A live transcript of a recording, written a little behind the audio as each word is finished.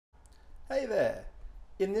Hey there!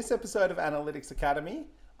 In this episode of Analytics Academy,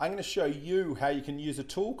 I'm going to show you how you can use a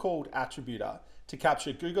tool called Attributor to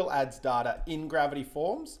capture Google Ads data in Gravity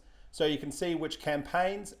Forms so you can see which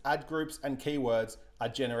campaigns, ad groups, and keywords are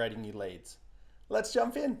generating you leads. Let's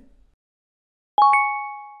jump in.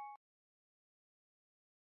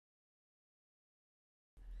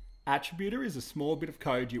 Attributor is a small bit of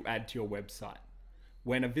code you add to your website.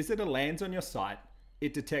 When a visitor lands on your site,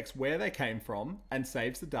 it detects where they came from and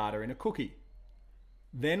saves the data in a cookie.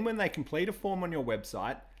 Then when they complete a form on your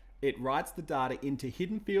website, it writes the data into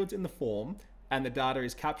hidden fields in the form, and the data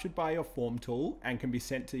is captured by your form tool and can be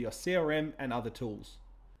sent to your CRM and other tools.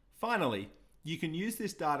 Finally, you can use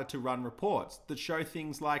this data to run reports that show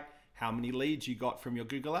things like how many leads you got from your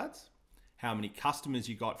Google Ads, how many customers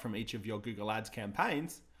you got from each of your Google Ads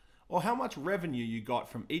campaigns, or how much revenue you got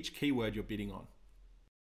from each keyword you're bidding on.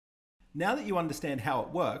 Now that you understand how it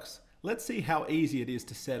works, let's see how easy it is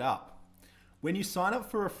to set up. When you sign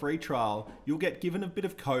up for a free trial, you'll get given a bit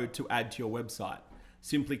of code to add to your website.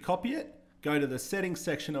 Simply copy it, go to the settings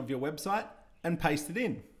section of your website, and paste it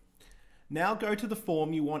in. Now go to the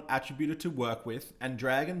form you want Attributor to work with and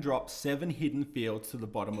drag and drop 7 hidden fields to the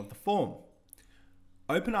bottom of the form.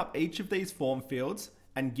 Open up each of these form fields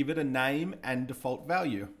and give it a name and default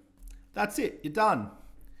value. That's it, you're done.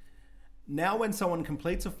 Now when someone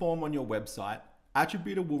completes a form on your website,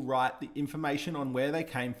 Attributor will write the information on where they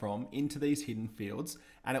came from into these hidden fields,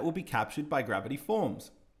 and it will be captured by Gravity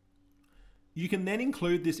Forms. You can then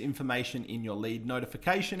include this information in your lead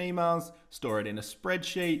notification emails, store it in a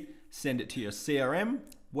spreadsheet, send it to your CRM,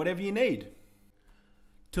 whatever you need.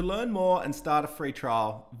 To learn more and start a free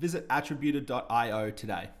trial, visit attributor.io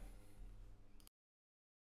today.